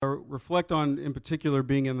reflect on, in particular,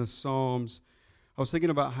 being in the Psalms, I was thinking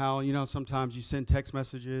about how, sometimes you send text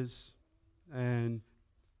messages and,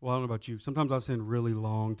 well, I don't know about you. Sometimes I send really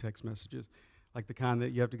long text messages, like the kind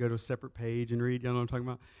that you have to go to a separate page and read. You know what I'm talking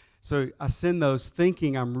about? So I send those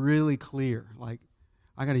thinking I'm really clear. Like,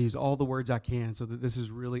 I got to use all the words I can so that this is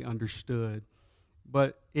really understood.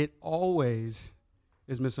 But it always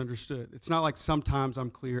is misunderstood. It's not like sometimes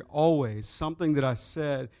I'm clear. Always. Something that I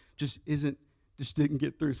said just didn't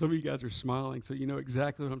get through. Some of you guys are smiling, so you know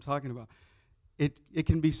exactly what I'm talking about. It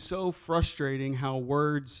can be so frustrating how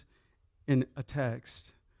words in a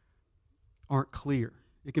text aren't clear.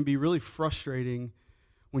 It can be really frustrating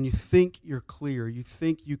when you think you're clear, you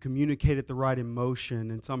think you communicated the right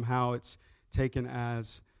emotion, and somehow it's taken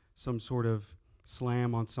as some sort of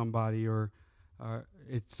slam on somebody, or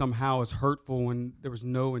it somehow is hurtful when there was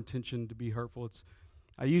no intention to be hurtful.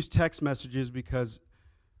 I use text messages because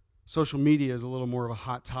social media is a little more of a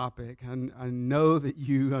hot topic, and I know that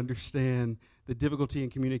you understand the difficulty in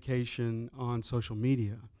communication on social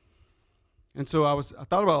media. And so I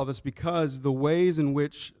thought about all this because the ways in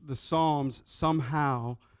which the Psalms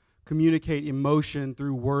somehow communicate emotion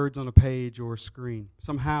through words on a page or a screen.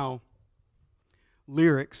 Somehow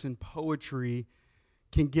lyrics and poetry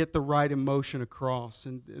can get the right emotion across.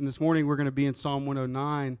 And this morning we're going to be in Psalm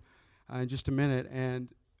 109 in just a minute, and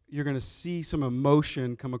you're going to see some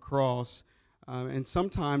emotion come across. And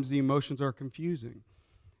sometimes the emotions are confusing,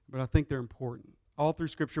 but I think they're important. All through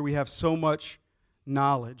Scripture we have so much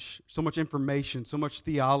knowledge, so much information, so much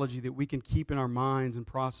theology that we can keep in our minds and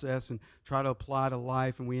process and try to apply to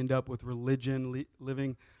life, and we end up with religion,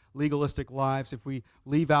 living legalistic lives if we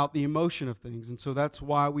leave out the emotion of things. And so that's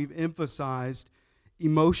why we've emphasized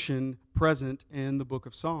emotion present in the book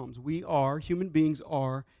of Psalms. Human beings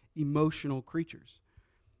are emotional creatures,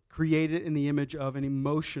 created in the image of an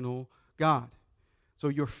emotional God. So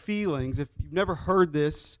your feelings, if you've never heard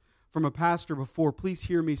this from a pastor before, please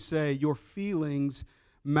hear me say, your feelings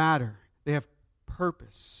matter. They have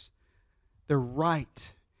purpose. They're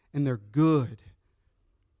right and they're good.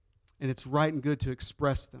 And it's right and good to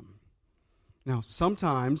express them. Now,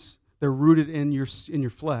 sometimes they're rooted in your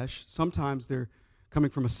flesh. Sometimes they're coming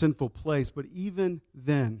from a sinful place. But even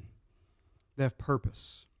then, they have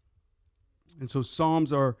purpose. And so the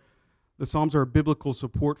Psalms are a biblical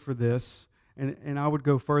support for this. And I would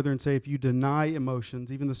go further and say if you deny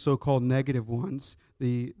emotions, even the so-called negative ones,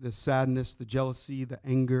 the sadness, the jealousy, the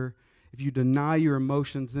anger, if you deny your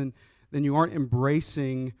emotions, then you aren't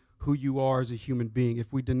embracing who you are as a human being.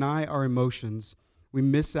 If we deny our emotions, we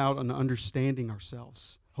miss out on understanding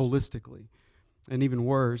ourselves holistically. And even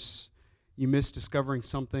worse, you miss discovering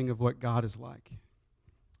something of what God is like,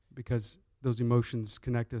 because those emotions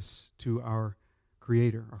connect us to our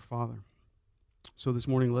Creator, our Father. So this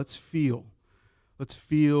morning, let's feel, let's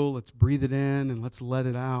breathe it in, and let's let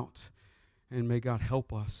it out. And may God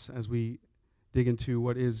help us as we dig into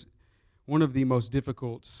what is one of the most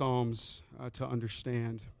difficult Psalms to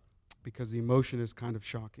understand, because the emotion is kind of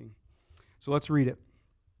shocking. So let's read it.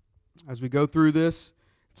 As we go through this,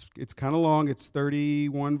 it's kind of long. It's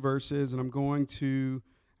 31 verses, and I'm going to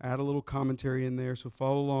add a little commentary in there, so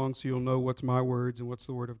follow along so you'll know what's my words and what's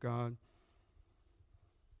the Word of God.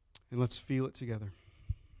 And let's feel it together.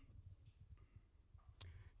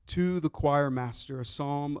 To the choir master, a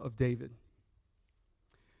psalm of David.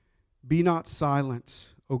 Be not silent,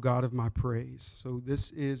 O God of my praise. So this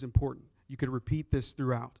is important. You could repeat this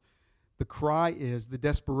throughout. The cry is, the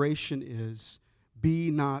desperation is,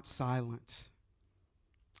 be not silent.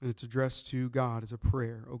 And it's addressed to God as a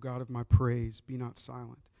prayer. O God of my praise, be not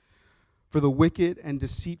silent. For the wicked and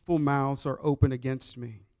deceitful mouths are open against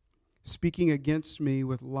me, speaking against me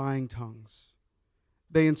with lying tongues.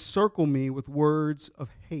 They encircle me with words of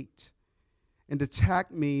hate and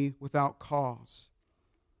attack me without cause.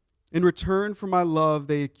 In return for my love,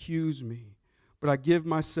 they accuse me, but I give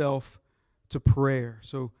myself to prayer.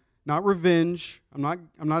 So not revenge. I'm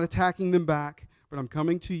not attacking them back, but I'm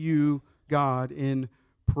coming to you, God, in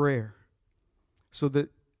prayer. So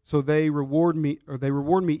they reward me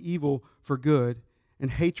evil for good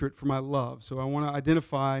and hatred for my love. So I want to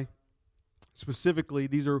identify specifically,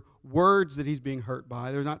 these are words that he's being hurt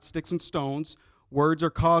by. They're not sticks and stones. Words are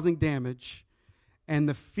causing damage. And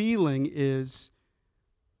the feeling is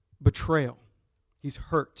betrayal. He's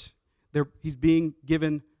hurt. He's being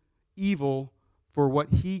given evil for what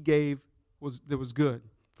he gave that was good.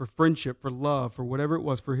 For friendship, for love, for whatever it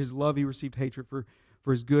was. For his love, he received hatred. For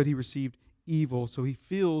his good, he received evil. So he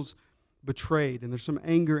feels betrayed, and there's some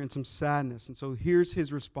anger and some sadness. And so here's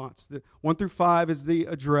his response. 1 through 5 is the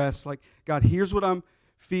address, like, God, here's what I'm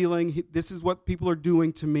feeling. This is what people are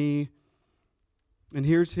doing to me. And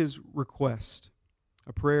here's his request,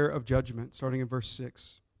 a prayer of judgment, starting in verse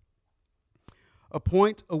 6.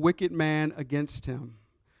 Appoint a wicked man against him.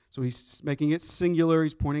 So he's making it singular.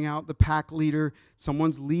 He's pointing out the pack leader.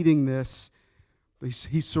 Someone's leading this.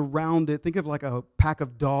 He's surrounded. Think of like a pack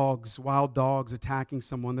of dogs, wild dogs attacking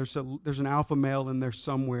someone. There's an alpha male in there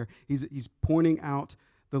somewhere. He's pointing out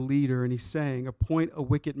the leader, and he's saying, appoint a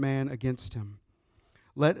wicked man against him.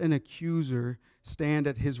 Let an accuser stand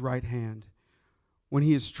at his right hand. When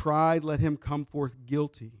he is tried, let him come forth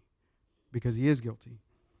guilty, because he is guilty.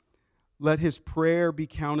 Let his prayer be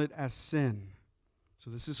counted as sin. So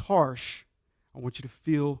this is harsh. I want you to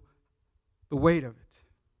feel the weight of it.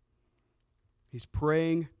 He's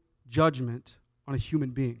praying judgment on a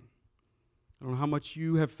human being. I don't know how much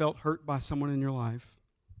you have felt hurt by someone in your life,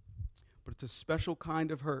 but it's a special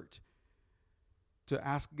kind of hurt to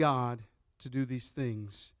ask God to do these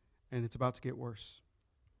things, and it's about to get worse.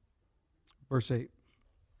 Verse 8.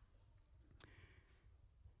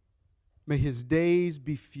 May his days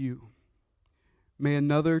be few. May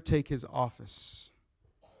another take his office.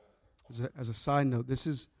 As a side note, this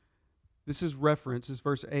is reference, this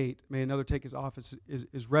verse 8, may another take his office,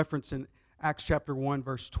 is referenced in Acts chapter 1,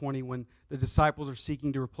 verse 20, when the disciples are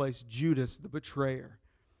seeking to replace Judas, the betrayer.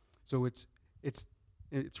 So it's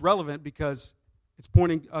relevant because it's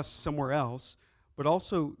pointing us somewhere else, but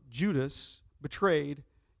also Judas betrayed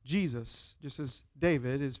Jesus, just as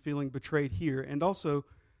David is feeling betrayed here. And also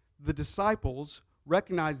the disciples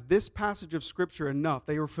recognized this passage of Scripture enough.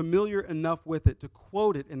 They were familiar enough with it to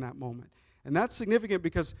quote it in that moment. And that's significant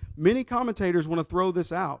because many commentators want to throw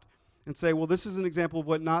this out and say, well, this is an example of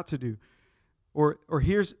what not to do. Or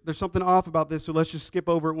there's something off about this, so let's just skip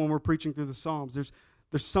over it when we're preaching through the Psalms. There's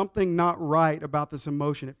something not right about this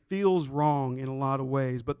emotion. It feels wrong in a lot of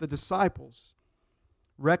ways, but the disciples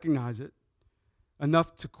recognize it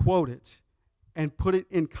enough to quote it and put it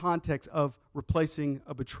in context of replacing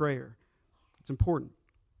a betrayer. It's important.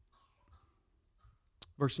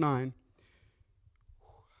 Verse 9.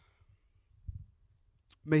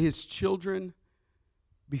 May his children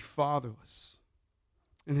be fatherless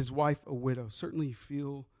and his wife a widow. Certainly you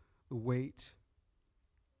feel the weight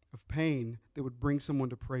of pain that would bring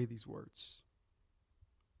someone to pray these words.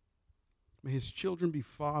 May his children be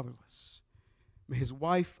fatherless. May his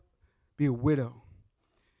wife be a widow.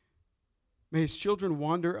 May his children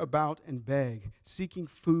wander about and beg, seeking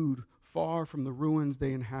food far from the ruins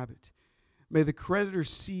they inhabit. May the creditor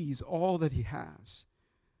seize all that he has.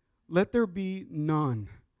 Let there be none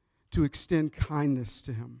to extend kindness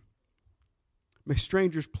to him. May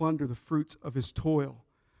strangers plunder the fruits of his toil.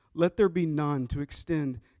 Let there be none to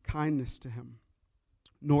extend kindness to him,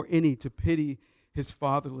 nor any to pity his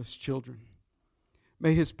fatherless children.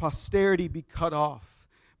 May his posterity be cut off.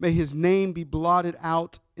 May his name be blotted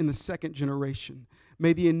out in the second generation.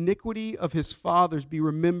 May the iniquity of his fathers be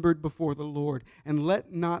remembered before the Lord, and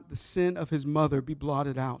let not the sin of his mother be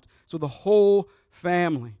blotted out. So the whole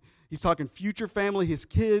family, he's talking future family, his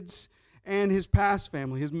kids, and his past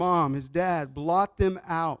family, his mom, his dad, blot them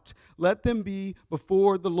out. Let them be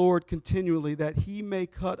before the Lord continually, that he may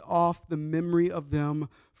cut off the memory of them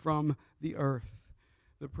from the earth.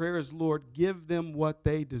 The prayer is, Lord, give them what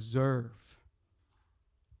they deserve.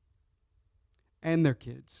 And their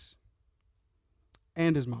kids.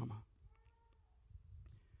 And his mama.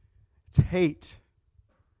 It's hate.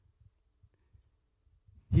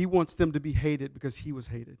 He wants them to be hated because he was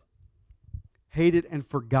hated. Hated and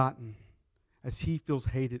forgotten as he feels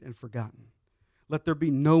hated and forgotten. Let there be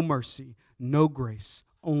no mercy, no grace,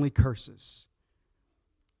 only curses.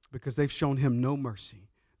 Because they've shown him no mercy,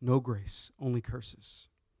 no grace, only curses.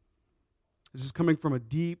 This is coming from a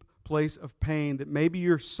deep place of pain that maybe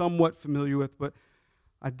you're somewhat familiar with, but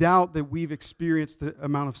I doubt that we've experienced the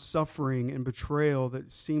amount of suffering and betrayal that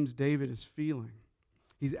it seems David is feeling.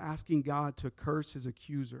 He's asking God to curse his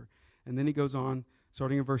accuser. And then he goes on,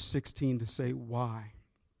 starting in verse 16, to say why.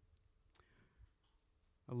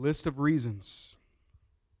 A list of reasons.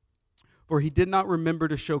 For he did not remember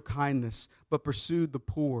to show kindness, but pursued the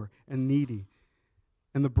poor and needy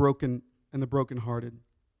and the brokenhearted,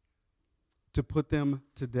 to put them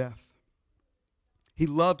to death. He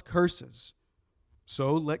loved curses,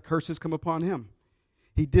 so let curses come upon him.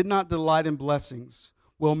 He did not delight in blessings.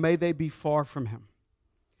 Well, may they be far from him.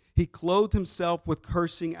 He clothed himself with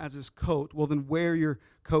cursing as his coat. Well, then wear your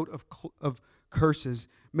coat of curses.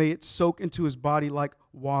 May it soak into his body like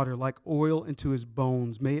water, like oil into his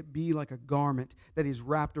bones. May it be like a garment that is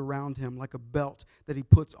wrapped around him, like a belt that he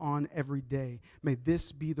puts on every day. May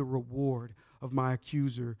this be the reward of my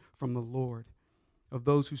accuser from the Lord, of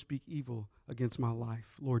those who speak evil against my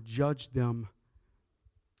life. Lord, judge them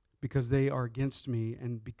because they are against me,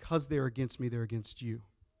 and because they are against me, they're against you.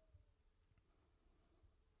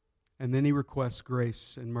 And then he requests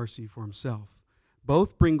grace and mercy for himself.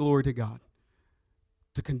 Both bring glory to God.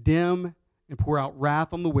 To condemn and pour out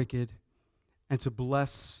wrath on the wicked, and to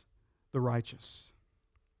bless the righteous.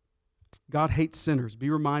 God hates sinners. Be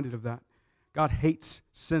reminded of that. God hates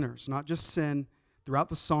sinners, not just sin. Throughout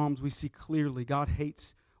the Psalms, we see clearly God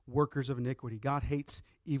hates workers of iniquity. God hates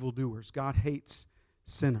evildoers. God hates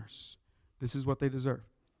sinners. This is what they deserve.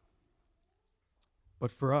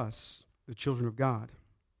 But for us, the children of God,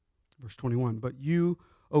 verse 21, but you,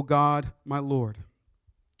 O God, my Lord.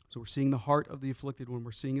 So we're seeing the heart of the afflicted one.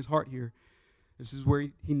 We're seeing his heart here. This is where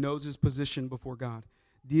he knows his position before God.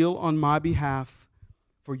 Deal on my behalf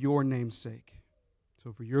for your name's sake.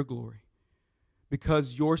 So for your glory.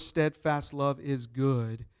 Because your steadfast love is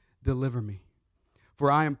good, deliver me.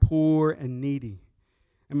 For I am poor and needy,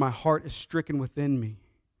 and my heart is stricken within me.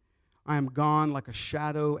 I am gone like a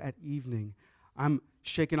shadow at evening. I'm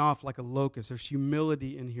shaken off like a locust. There's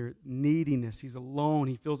humility in here, neediness. He's alone.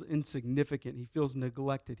 He feels insignificant. He feels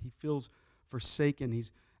neglected. He feels forsaken.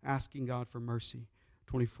 He's asking God for mercy.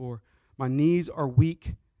 24, my knees are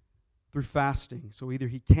weak through fasting. So either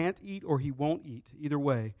he can't eat or he won't eat. Either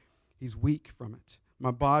way, he's weak from it.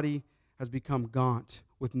 My body has become gaunt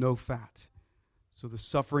with no fat. So the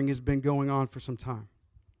suffering has been going on for some time.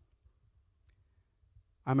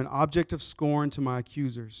 I'm an object of scorn to my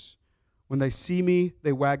accusers. When they see me,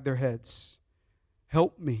 they wag their heads.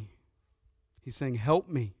 Help me. He's saying, help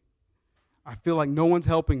me. I feel like no one's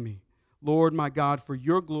helping me. Lord, my God, for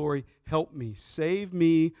your glory, help me. Save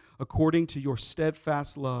me according to your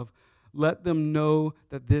steadfast love. Let them know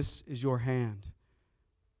that this is your hand.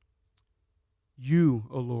 You,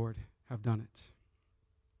 O Lord, have done it.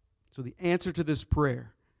 So the answer to this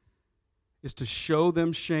prayer is to show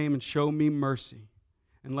them shame and show me mercy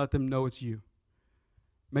and let them know it's you.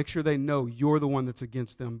 Make sure they know you're the one that's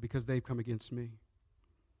against them because they've come against me.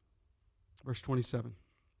 Verse 27.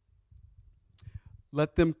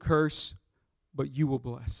 Let them curse, but you will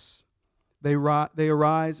bless. They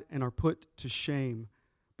arise and are put to shame,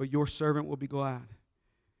 but your servant will be glad.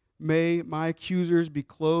 May my accusers be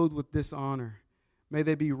clothed with dishonor. May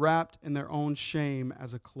they be wrapped in their own shame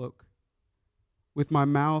as a cloak. With my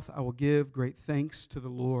mouth I will give great thanks to the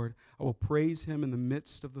Lord. I will praise him in the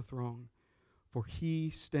midst of the throng. For he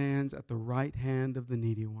stands at the right hand of the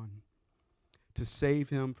needy one, to save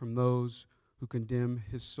him from those who condemn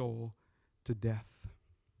his soul to death.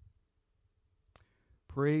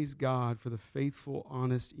 Praise God for the faithful,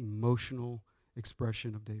 honest, emotional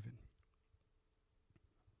expression of David.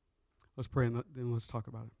 Let's pray and then let's talk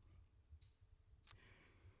about it.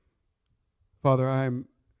 Father, I'm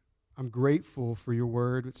grateful for your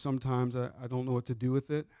word, but sometimes I don't know what to do with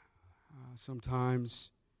it.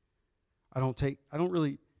 Sometimes I don't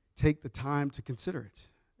really take the time to consider it,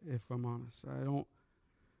 if I'm honest.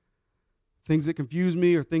 Things that confuse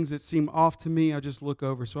me or things that seem off to me, I just look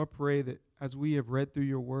over. So I pray that as we have read through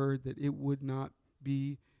your word, that it would not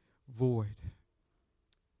be void,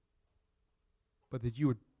 but that you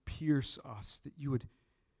would pierce us, that you would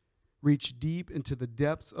reach deep into the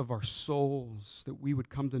depths of our souls, that we would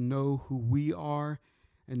come to know who we are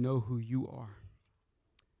and know who you are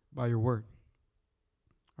by your word.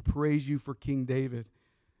 I praise you for King David.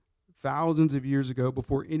 Thousands of years ago,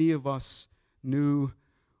 before any of us knew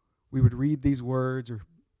we would read these words, or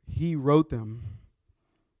he wrote them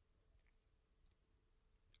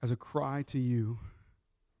as a cry to you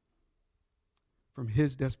from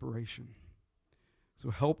his desperation. So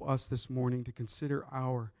help us this morning to consider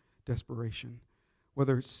our desperation.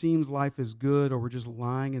 Whether it seems life is good or we're just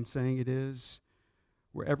lying and saying it is,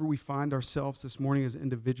 wherever we find ourselves this morning as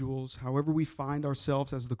individuals, however we find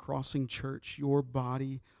ourselves as the Crossing Church, your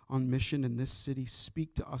body on mission in this city,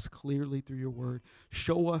 speak to us clearly through your word.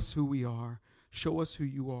 Show us who we are, show us who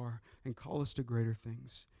you are, and call us to greater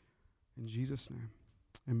things. In Jesus' name,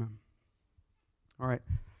 amen. All right,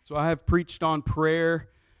 so I have preached on prayer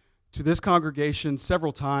to this congregation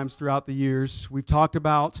several times throughout the years. We've talked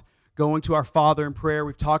about going to our Father in prayer.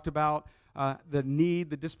 We've talked about the need,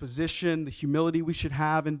 the disposition, the humility we should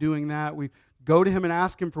have in doing that. We go to him and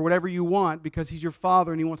ask him for whatever you want because he's your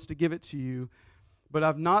Father and he wants to give it to you. But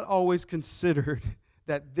I've not always considered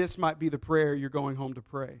that this might be the prayer you're going home to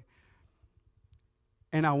pray.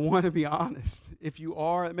 And I want to be honest. If you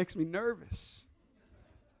are, it makes me nervous.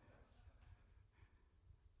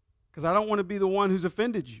 Because I don't want to be the one who's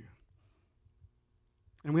offended you.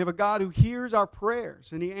 And we have a God who hears our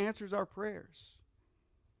prayers and he answers our prayers.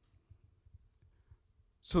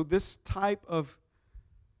 So this type of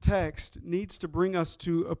text needs to bring us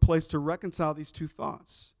to a place to reconcile these two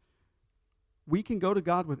thoughts. we can go to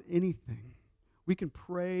God with anything. We can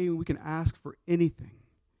pray and we can ask for anything.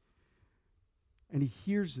 And he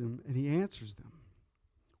hears them and he answers them.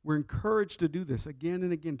 We're encouraged to do this again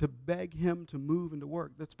and again, to beg him to move and to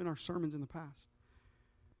work. That's been our sermons in the past.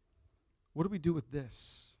 What do we do with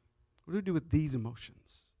this? What do we do with these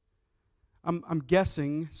emotions? I'm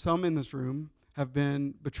guessing some in this room have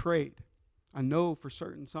been betrayed. I know for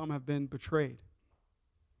certain some have been betrayed.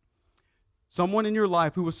 Someone in your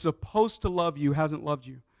life who was supposed to love you hasn't loved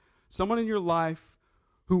you. Someone in your life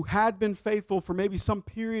who had been faithful for maybe some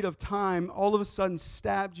period of time all of a sudden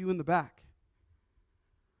stabbed you in the back.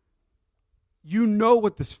 You know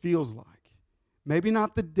what this feels like. Maybe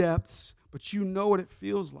not the depths, but you know what it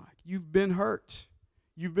feels like. You've been hurt.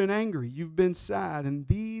 You've been angry. You've been sad. And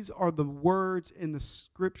these are the words in the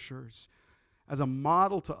scriptures as a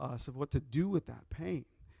model to us of what to do with that pain.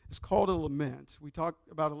 It's called a lament. We talked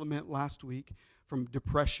about a lament last week from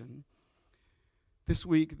depression. This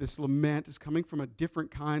week, this lament is coming from a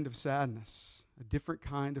different kind of sadness, a different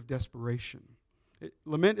kind of desperation.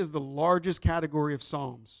 Lament is the largest category of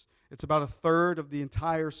Psalms. It's about a third of the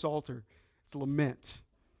entire Psalter. It's lament,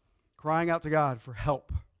 crying out to God for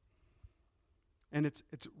help. And it's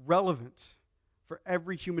relevant for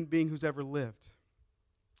every human being who's ever lived.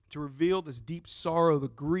 To reveal this deep sorrow, the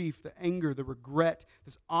grief, the anger, the regret,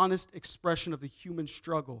 this honest expression of the human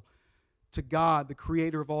struggle to God, the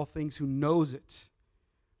creator of all things, who knows it,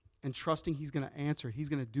 and trusting he's going to answer. He's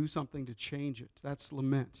going to do something to change it. That's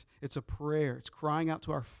lament. It's a prayer. It's crying out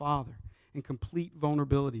to our Father in complete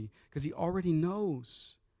vulnerability because he already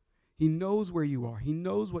knows. He knows where you are. He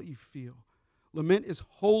knows what you feel. Lament is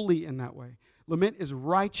holy in that way. Lament is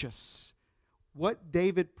righteous. What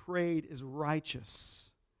David prayed is righteous.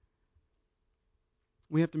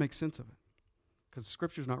 We have to make sense of it because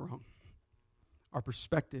Scripture's not wrong. Our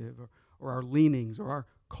perspective or our leanings or our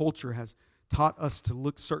culture has taught us to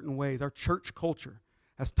look certain ways. Our church culture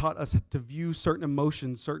has taught us to view certain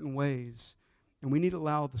emotions certain ways. And we need to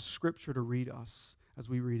allow the Scripture to read us as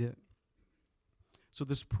we read it. So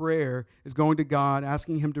this prayer is going to God,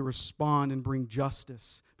 asking him to respond and bring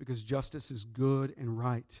justice because justice is good and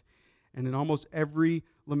right. And in almost every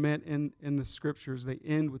lament in the Scriptures, they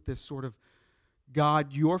end with this sort of,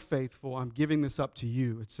 God, you're faithful. I'm giving this up to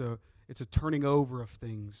you. It's a turning over of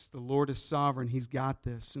things. The Lord is sovereign. He's got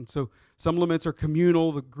this. And so some laments are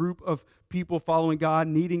communal, the group of people following God,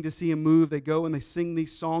 needing to see him move. They go and they sing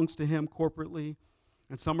these songs to him corporately.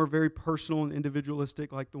 And some are very personal and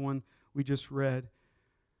individualistic, like the one we just read.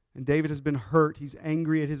 And David has been hurt. He's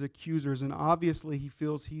angry at his accusers. And obviously he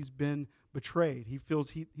feels he's been betrayed. He feels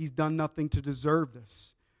he's done nothing to deserve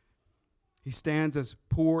this. He stands as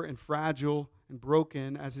poor and fragile and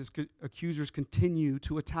broken as his accusers continue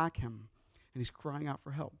to attack him. And he's crying out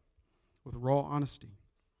for help with raw honesty.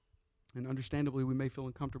 And understandably, we may feel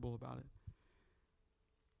uncomfortable about it.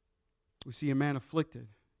 We see a man afflicted.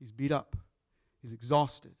 He's beat up. He's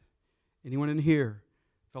exhausted. Anyone in here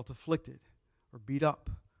felt afflicted or beat up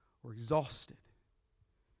or exhausted?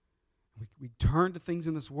 We turn to things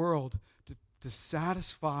in this world to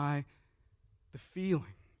satisfy the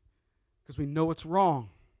feeling because we know it's wrong.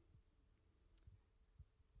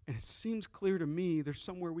 And it seems clear to me there's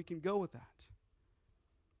somewhere we can go with that.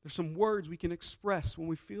 There's some words we can express when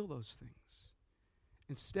we feel those things.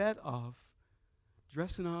 Instead of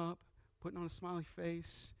dressing up, putting on a smiley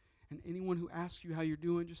face, and anyone who asks you how you're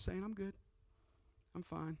doing, just saying, I'm good. I'm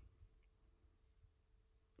fine.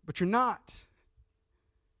 But you're not.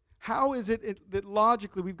 How is it that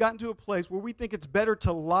logically we've gotten to a place where we think it's better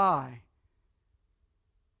to lie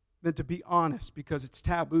than to be honest because it's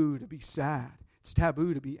taboo to be sad? It's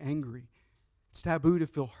taboo to be angry. It's taboo to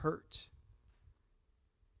feel hurt.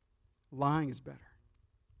 Lying is better.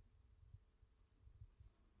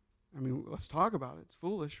 I mean, let's talk about it. It's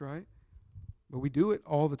foolish, right? But we do it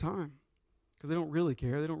all the time because they don't really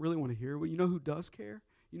care. They don't really want to hear. Well, you know who does care?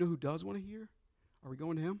 You know who does want to hear? Are we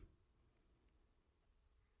going to him?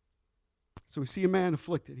 So we see a man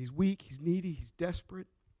afflicted. He's weak, he's needy, he's desperate.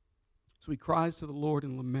 So he cries to the Lord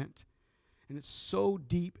in lament. And it's so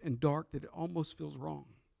deep and dark that it almost feels wrong.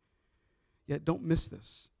 Yet don't miss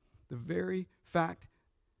this. The very fact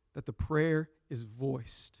that the prayer is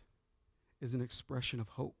voiced is an expression of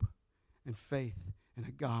hope and faith in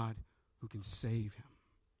a God who can save him.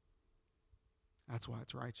 That's why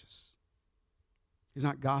it's righteous. He's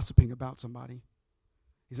not gossiping about somebody.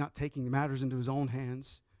 He's not taking matters into his own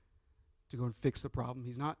hands to go and fix the problem.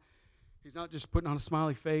 He's not just putting on a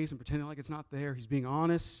smiley face and pretending like it's not there. He's being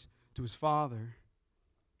honest to his Father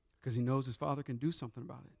because he knows his Father can do something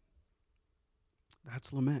about it.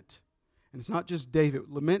 That's lament. And it's not just David.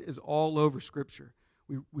 Lament is all over Scripture.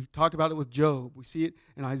 We talked about it with Job. We see it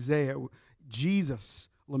in Isaiah. Jesus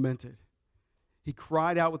lamented. He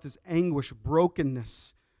cried out with his anguish,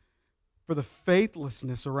 brokenness, for the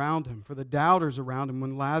faithlessness around him, for the doubters around him.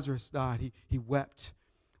 When Lazarus died, he wept.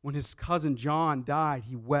 When his cousin John died,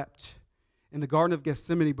 he wept. In the Garden of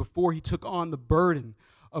Gethsemane, before he took on the burden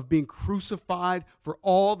of being crucified for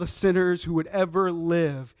all the sinners who would ever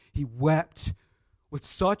live, he wept with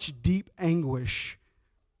such deep anguish.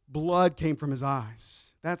 Blood came from his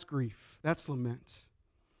eyes. That's grief. That's lament.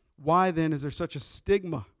 Why then is there such a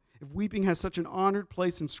stigma? If weeping has such an honored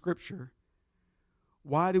place in Scripture,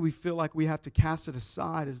 why do we feel like we have to cast it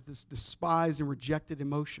aside as this despised and rejected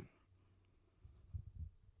emotion?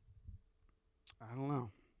 I don't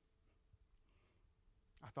know.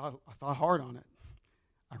 I thought hard on it.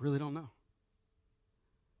 I really don't know.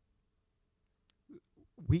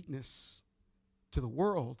 Weakness to the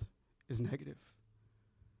world is negative,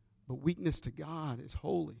 but weakness to God is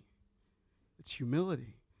holy. It's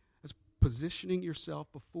humility. It's positioning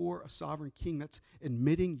yourself before a sovereign king. That's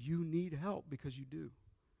admitting you need help because you do.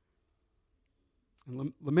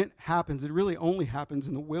 And lament happens. It really only happens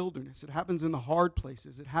in the wilderness. It happens in the hard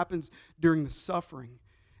places. It happens during the suffering.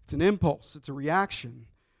 It's an impulse. It's a reaction.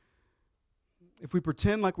 If we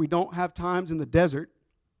pretend like we don't have times in the desert,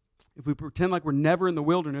 if we pretend like we're never in the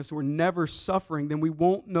wilderness and we're never suffering, then we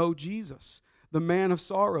won't know Jesus, the man of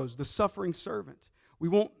sorrows, the suffering servant. We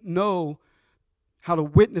won't know how to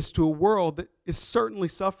witness to a world that is certainly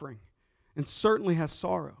suffering and certainly has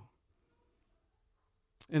sorrow.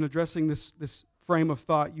 In addressing this frame of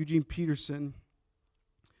thought, Eugene Peterson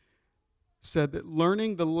said that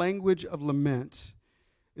learning the language of lament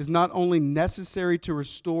is not only necessary to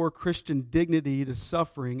restore Christian dignity to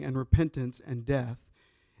suffering and repentance and death,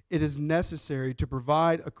 it is necessary to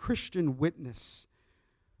provide a Christian witness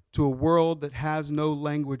to a world that has no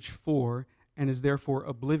language for and is therefore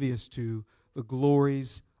oblivious to the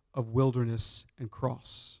glories of wilderness and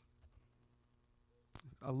cross.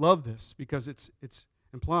 I love this because it's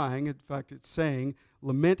implying, in fact, it's saying,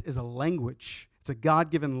 lament is a language. It's a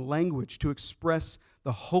God-given language to express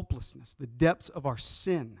the hopelessness, the depths of our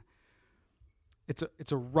sin.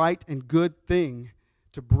 It's a right and good thing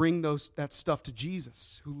to bring that stuff to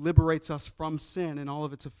Jesus, who liberates us from sin and all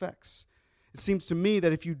of its effects. It seems to me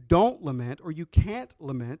that if you don't lament or you can't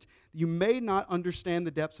lament, you may not understand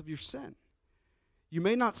the depths of your sin. You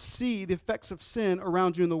may not see the effects of sin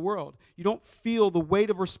around you in the world. You don't feel the weight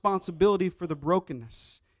of responsibility for the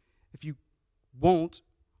brokenness if you won't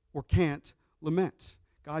or can't lament.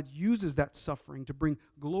 God uses that suffering to bring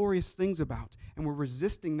glorious things about, and we're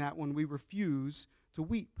resisting that when we refuse to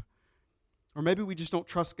weep. Or maybe we just don't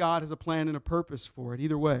trust God has a plan and a purpose for it.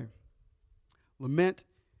 Either way, lament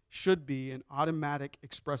should be an automatic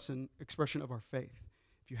expression of our faith.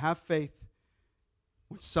 If you have faith,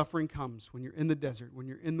 when suffering comes, when you're in the desert, when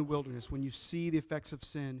you're in the wilderness, when you see the effects of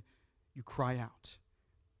sin, you cry out.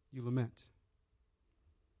 You lament.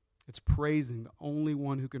 It's praising the only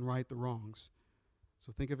one who can right the wrongs.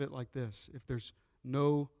 So think of it like this. If there is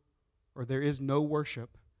no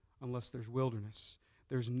worship unless there's wilderness.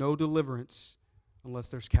 There's no deliverance unless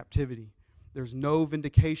there's captivity. There's no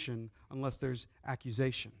vindication unless there's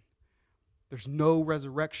accusation. There's no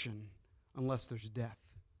resurrection unless there's death.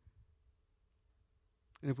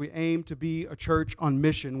 And if we aim to be a church on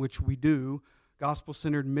mission, which we do,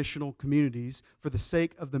 gospel-centered missional communities, for the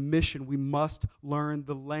sake of the mission, we must learn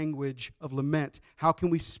the language of lament. How can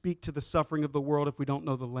we speak to the suffering of the world if we don't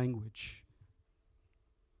know the language?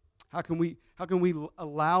 How can we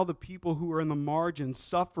allow the people who are in the margins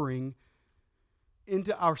suffering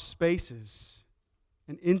into our spaces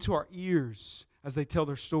and into our ears as they tell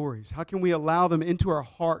their stories? How can we allow them into our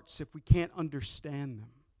hearts if we can't understand them?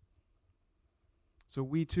 So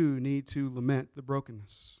we too need to lament the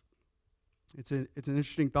brokenness. It's an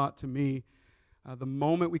interesting thought to me. The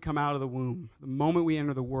moment we come out of the womb, the moment we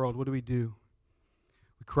enter the world, what do?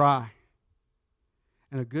 We cry.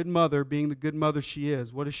 And a good mother, being the good mother she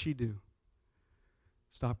is, what does she do?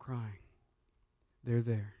 Stop crying. They're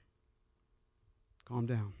there. Calm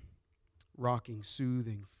down. Rocking,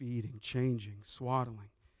 soothing, feeding, changing, swaddling.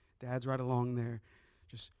 Dad's right along there.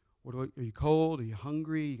 Just, are you cold? Are you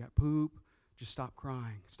hungry? You got poop? Just stop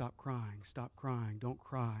crying, stop crying, stop crying. Don't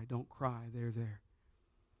cry, don't cry. They're there.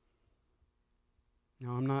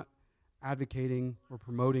 Now, I'm not advocating or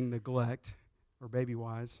promoting neglect or baby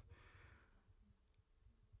wise,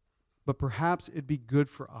 but perhaps it'd be good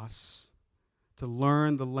for us to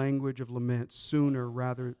learn the language of lament sooner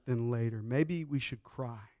rather than later. Maybe we should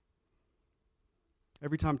cry.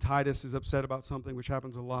 Every time Titus is upset about something, which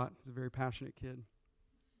happens a lot, he's a very passionate kid.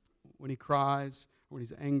 When he cries, or when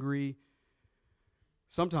he's angry,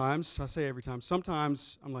 Sometimes, I say every time,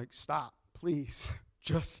 sometimes I'm like, stop, please,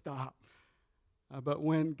 just stop. But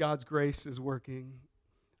when God's grace is working,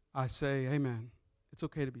 I say, amen, it's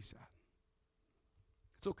okay to be sad.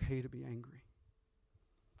 It's okay to be angry.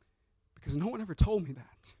 Because no one ever told me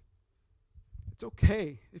that. It's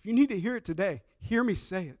okay. If you need to hear it today, hear me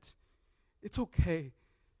say it. It's okay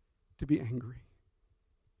to be angry.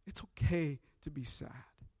 It's okay to be sad.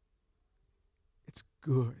 It's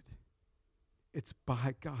good. It's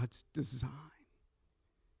by God's design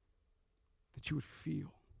that you would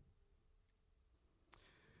feel.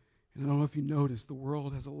 And I don't know if you noticed, the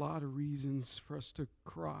world has a lot of reasons for us to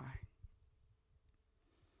cry.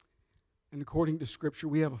 And according to Scripture,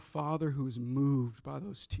 we have a Father who is moved by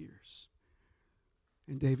those tears.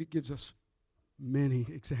 And David gives us many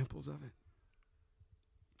examples of it.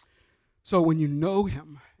 So when you know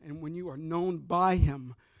him and when you are known by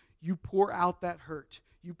him, you pour out that hurt.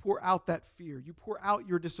 You pour out that fear. You pour out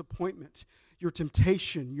your disappointment, your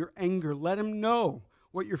temptation, your anger. Let him know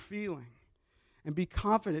what you're feeling. And be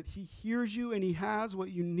confident he hears you and he has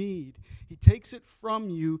what you need. He takes it from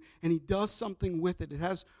you and he does something with it. It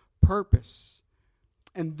has purpose.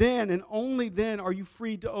 And then and only then are you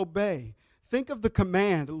free to obey. Think of the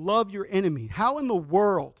command, love your enemy. How in the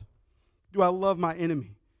world do I love my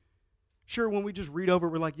enemy? Sure, when we just read over,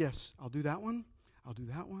 we're like, yes, I'll do that one. I'll do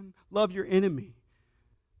that one. Love your enemy.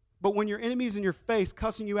 But when your enemy's in your face,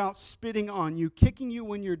 cussing you out, spitting on you, kicking you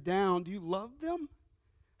when you're down, do you love them?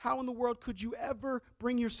 How in the world could you ever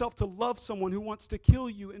bring yourself to love someone who wants to kill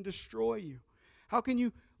you and destroy you? How can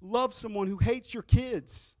you love someone who hates your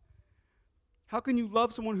kids? How can you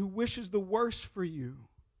love someone who wishes the worst for you?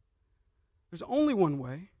 There's only one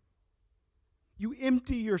way. You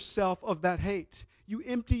empty yourself of that hate. You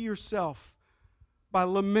empty yourself by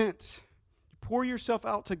lament. You pour yourself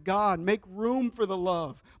out to God. Make room for the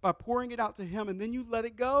love by pouring it out to him, and then you let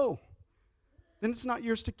it go. Then it's not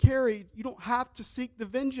yours to carry. You don't have to seek the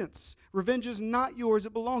vengeance. Revenge is not yours.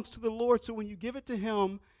 It belongs to the Lord. So when you give it to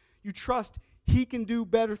him, you trust he can do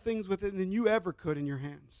better things with it than you ever could in your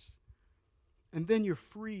hands. And then you're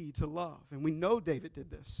free to love. And we know David did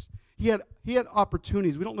this. He had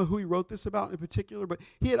opportunities. We don't know who he wrote this about in particular, but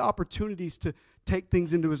he had opportunities to take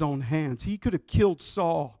things into his own hands. He could have killed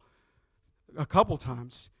Saul a couple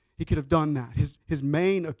times. He could have done that. His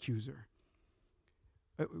main accuser,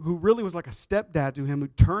 who really was like a stepdad to him, who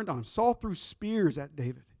turned on him. Saul threw spears at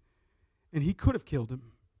David, and he could have killed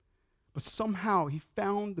him. But somehow he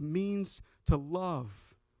found the means to love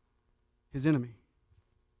his enemy.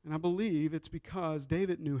 And I believe it's because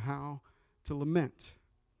David knew how to lament.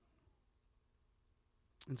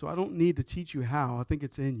 And so I don't need to teach you how. I think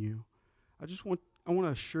it's in you. I want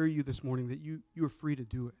to assure you this morning that you are free to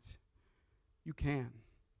do it. You can.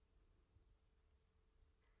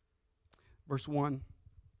 Verse 1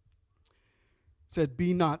 said,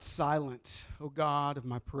 "Be not silent, O God of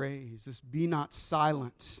my praise." This "be not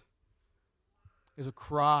silent" is a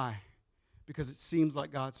cry because it seems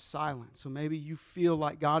like God's silent. So maybe you feel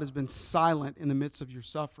like God has been silent in the midst of your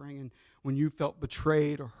suffering, and when you felt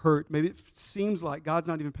betrayed or hurt, maybe it seems like God's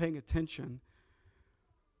not even paying attention,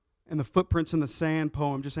 and the footprints in the sand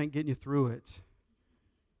poem just ain't getting you through it.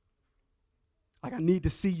 Like, I need to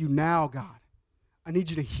see you now, God. I need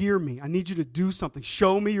you to hear me. I need you to do something.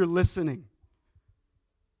 Show me you're listening.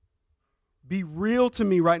 Be real to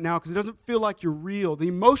me right now, because it doesn't feel like you're real. The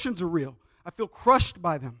emotions are real. I feel crushed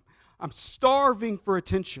by them. I'm starving for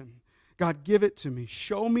attention. God, give it to me.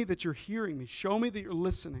 Show me that you're hearing me. Show me that you're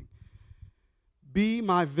listening. Be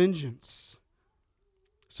my vengeance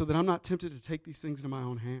so that I'm not tempted to take these things into my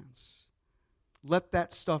own hands. Let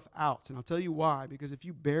that stuff out. And I'll tell you why. Because if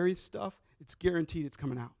you bury stuff, it's guaranteed it's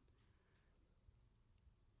coming out.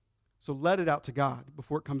 So let it out to God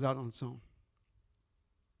before it comes out on its own.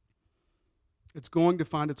 It's going to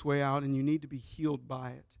find its way out, and you need to be healed by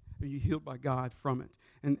it. Or you healed by God from it.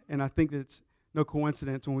 And I think that it's no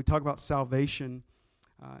coincidence when we talk about salvation,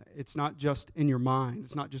 it's not just in your mind.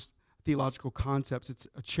 It's not just theological concepts. It's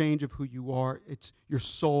a change of who you are. It's your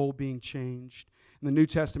soul being changed. In the New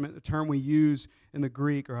Testament, the term we use in the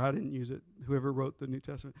Greek, or I didn't use it, whoever wrote the New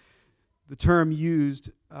Testament, the term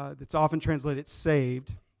used that's often translated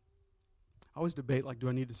saved. I always debate, like, do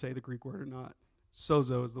I need to say the Greek word or not?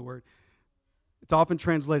 Sozo is the word. It's often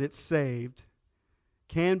translated saved,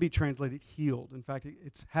 can be translated healed. In fact,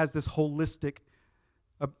 it has this holistic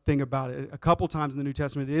thing about it. A couple times in the New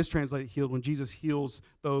Testament, it is translated healed when Jesus heals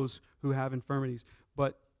those who have infirmities.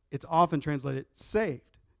 But it's often translated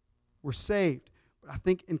saved. We're saved. But I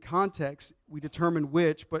think in context, we determine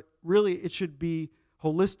which, but really it should be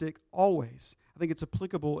holistic always. I think it's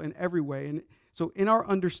applicable in every way. And so in our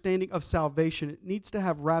understanding of salvation, it needs to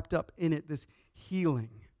have wrapped up in it this healing.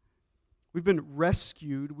 We've been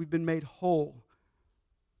rescued. We've been made whole.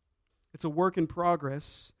 It's a work in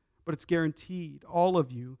progress, but it's guaranteed. All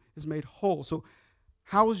of you is made whole. So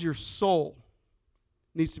how is your soul?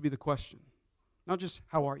 Needs to be the question. Not just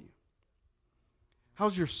how are you?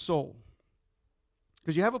 How's your soul?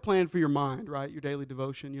 Because you have a plan for your mind, right? Your daily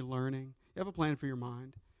devotion, your learning. You have a plan for your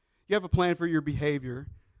mind. You have a plan for your behavior.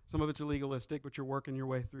 Some of it's legalistic, but you're working your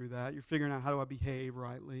way through that. You're figuring out, how do I behave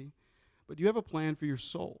rightly? But do you have a plan for your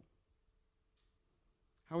soul?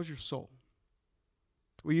 How is your soul?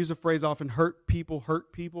 We use a phrase often, hurt people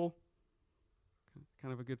hurt people.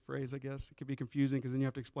 Kind of a good phrase, I guess. It can be confusing because then you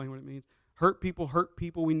have to explain what it means. Hurt people hurt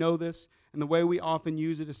people. We know this. And the way we often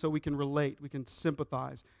use it is so we can relate. We can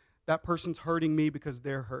sympathize. That person's hurting me because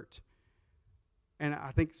they're hurt. And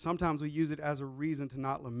I think sometimes we use it as a reason to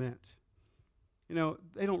not lament. You know,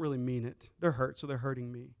 they don't really mean it. They're hurt, so they're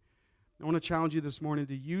hurting me. I want to challenge you this morning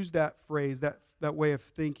to use that phrase, that way of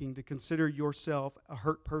thinking, to consider yourself a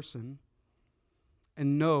hurt person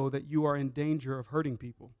and know that you are in danger of hurting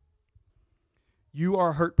people. You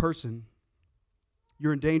are a hurt person.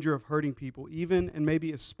 You're in danger of hurting people, even and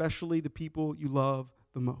maybe especially the people you love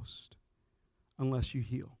the most, unless you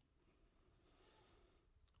heal.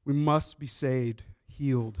 We must be saved,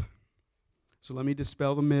 healed. So let me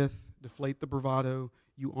dispel the myth, deflate the bravado.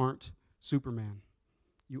 You aren't Superman.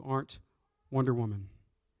 You aren't Wonder Woman.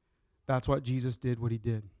 That's what Jesus did, what he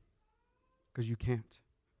did, because you can't.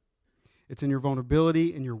 It's in your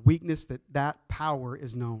vulnerability and your weakness that power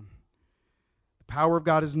is known. The power of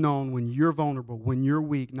God is known when you're vulnerable, when you're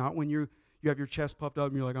weak, not when you have your chest puffed up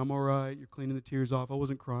and you're like, I'm all right, you're cleaning the tears off, I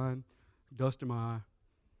wasn't crying, dust in my eye.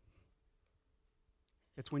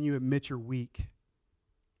 It's when you admit you're weak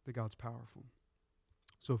that God's powerful.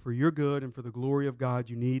 So for your good and for the glory of God,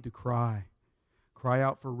 you need to cry. Cry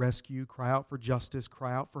out for rescue, cry out for justice,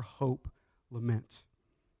 cry out for hope, lament.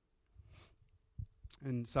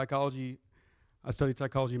 In psychology, I studied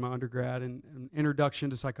psychology in my undergrad, and an introduction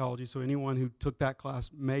to psychology, so anyone who took that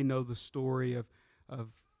class may know the story of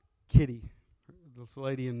Kitty, this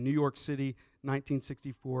lady in New York City,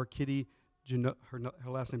 1964, Kitty, her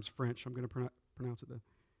last name's French, I'm going to pronounce it though,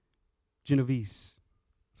 Genovese.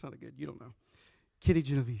 Sounded good, you don't know. Kitty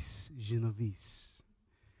Genovese.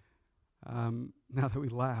 Now that we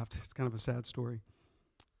laughed, it's kind of a sad story.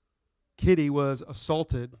 Kitty was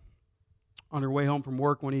assaulted on her way home from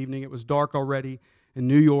work one evening. It was dark already in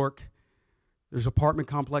New York. There's apartment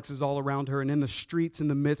complexes all around her, and in the streets, in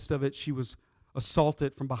the midst of it, she was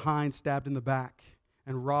assaulted from behind, stabbed in the back,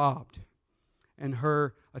 and robbed. And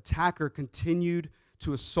her attacker continued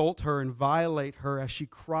to assault her and violate her as she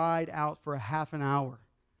cried out for a half an hour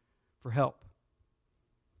for help.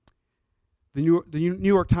 The New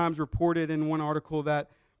York Times reported in one article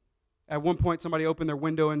that at one point somebody opened their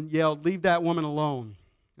window and yelled, "Leave that woman alone."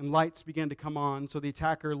 And lights began to come on, so the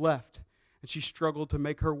attacker left, and she struggled to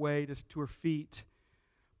make her way to her feet,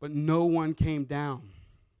 but no one came down.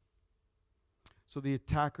 So the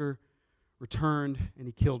attacker returned, and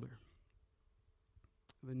he killed her.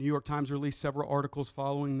 The New York Times released several articles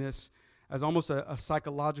following this as almost a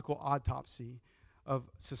psychological autopsy of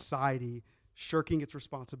society shirking its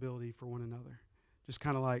responsibility for one another. Just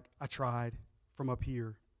kind of like, I tried from up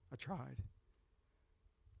here, I tried.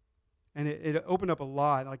 And it opened up a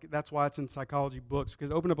lot, like that's why it's in psychology books,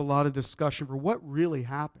 because it opened up a lot of discussion for what really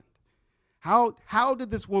happened. How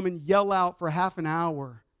did this woman yell out for half an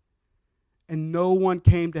hour and no one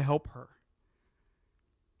came to help her?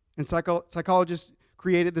 And psychologists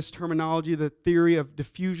created this terminology, the theory of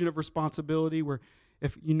diffusion of responsibility, where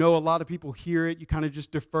if you know a lot of people hear it, you kind of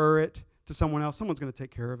just defer it to someone else. Someone's going to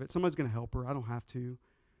take care of it. Someone's going to help her. I don't have to.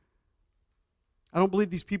 I don't believe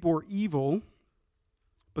these people were evil,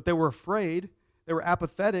 but they were afraid. They were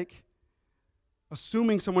apathetic,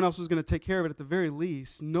 assuming someone else was going to take care of it at the very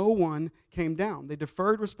least. No one came down. They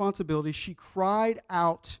deferred responsibility. She cried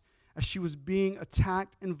out as she was being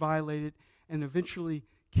attacked and violated and eventually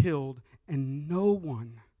killed, and no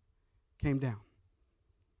one came down.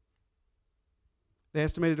 They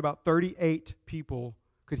estimated about 38 people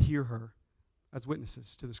could hear her as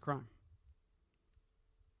witnesses to this crime.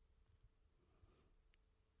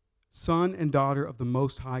 Son and daughter of the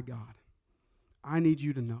Most High God, I need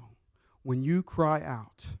you to know, when you cry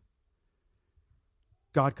out,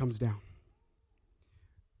 God comes down.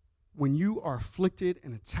 When you are afflicted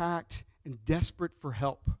and attacked and desperate for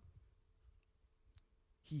help,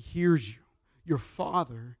 He hears you. Your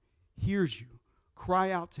Father hears you.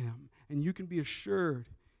 Cry out to Him, and you can be assured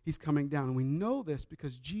He's coming down. And we know this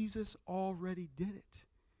because Jesus already did it.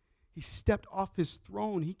 He stepped off his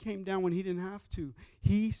throne. He came down when he didn't have to.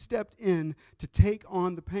 He stepped in to take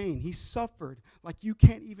on the pain. He suffered like you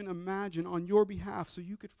can't even imagine on your behalf so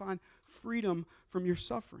you could find freedom from your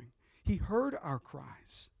suffering. He heard our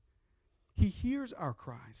cries. He hears our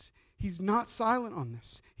cries. He's not silent on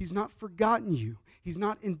this. He's not forgotten you. He's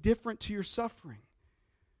not indifferent to your suffering.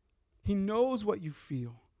 He knows what you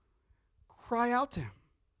feel. Cry out to him.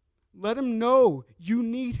 Let him know you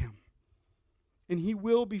need him. And he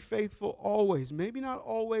will be faithful always. Maybe not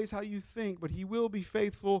always how you think, but he will be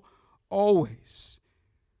faithful always.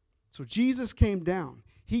 So Jesus came down.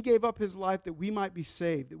 He gave up his life that we might be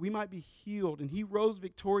saved, that we might be healed, and he rose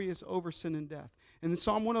victorious over sin and death. And then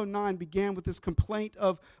Psalm 109 began with this complaint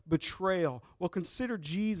of betrayal. Well, consider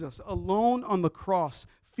Jesus alone on the cross,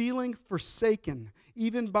 feeling forsaken,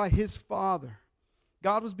 even by his Father.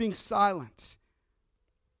 God was being silent.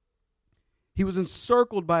 He was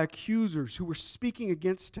encircled by accusers who were speaking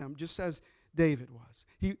against him, just as David was.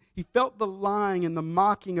 He felt the lying and the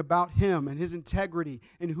mocking about him and his integrity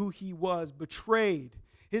and who he was, betrayed.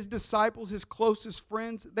 His disciples, his closest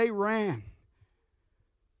friends, they ran.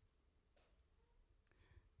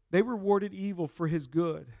 They rewarded evil for his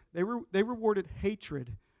good. They rewarded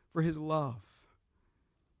hatred for his love.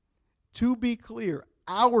 To be clear,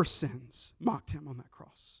 our sins mocked him on that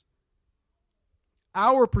cross.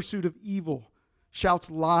 Our pursuit of evil shouts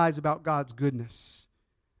lies about God's goodness.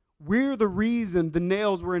 We're the reason the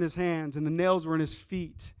nails were in his hands and the nails were in his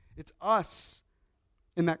feet. It's us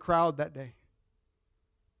in that crowd that day.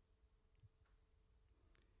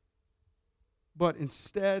 But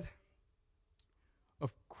instead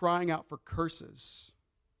of crying out for curses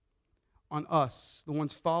on us, the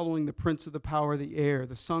ones following the prince of the power of the air,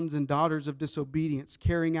 the sons and daughters of disobedience,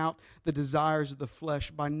 carrying out the desires of the flesh,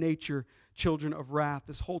 by nature, children of wrath.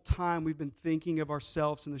 This whole time we've been thinking of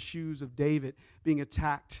ourselves in the shoes of David being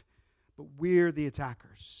attacked, but we're the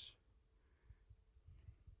attackers.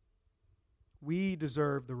 We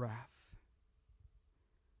deserve the wrath.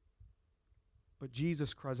 But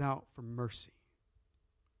Jesus cries out for mercy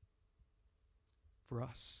for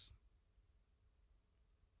us.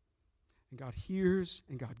 And God hears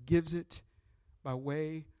and God gives it by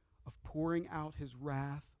way of pouring out his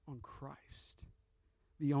wrath on Christ,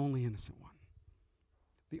 the only innocent one,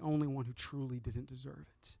 the only one who truly didn't deserve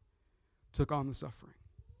it, took on the suffering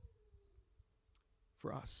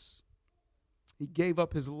for us. He gave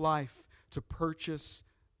up his life to purchase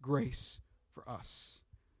grace for us.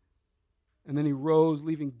 And then he rose,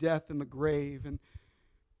 leaving death in the grave. And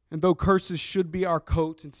though curses should be our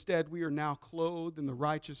coat, instead we are now clothed in the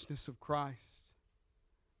righteousness of Christ.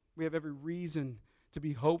 We have every reason to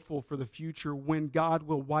be hopeful for the future when God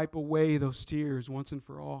will wipe away those tears once and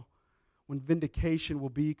for all, when vindication will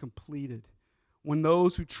be completed, when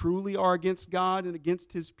those who truly are against God and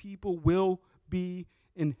against his people will be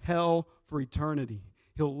in hell for eternity.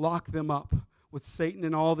 He'll lock them up with Satan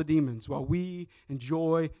and all the demons while we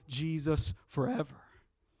enjoy Jesus forever.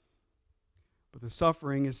 But the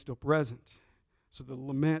suffering is still present, so the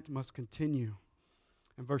lament must continue.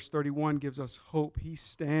 And verse 31 gives us hope. He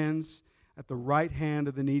stands at the right hand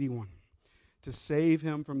of the needy one to save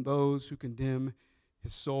him from those who condemn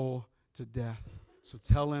his soul to death. So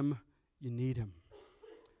tell him you need him.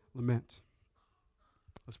 Lament.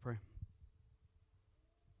 Let's pray.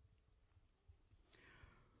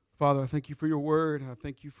 Father, I thank you for your word. I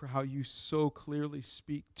thank you for how you so clearly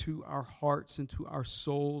speak to our hearts and to our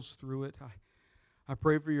souls through it. I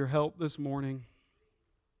pray for your help this morning,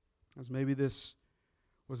 as maybe this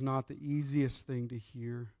was not the easiest thing to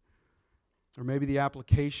hear, or maybe the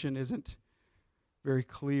application isn't very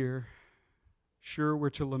clear. Sure,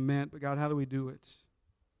 we're to lament, but God, how do we do it?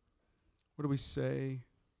 What do we say?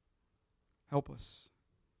 Help us.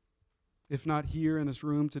 If not here in this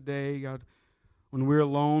room today, God, when we're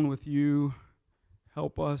alone with you,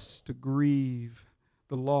 help us to grieve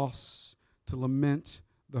the loss, to lament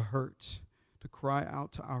the hurt, to cry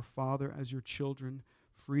out to our Father as your children,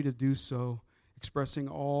 free to do so, expressing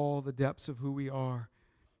all the depths of who we are,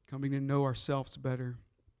 coming to know ourselves better,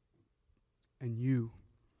 and you,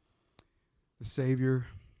 the Savior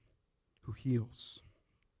who heals.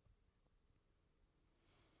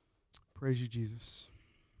 Praise you, Jesus.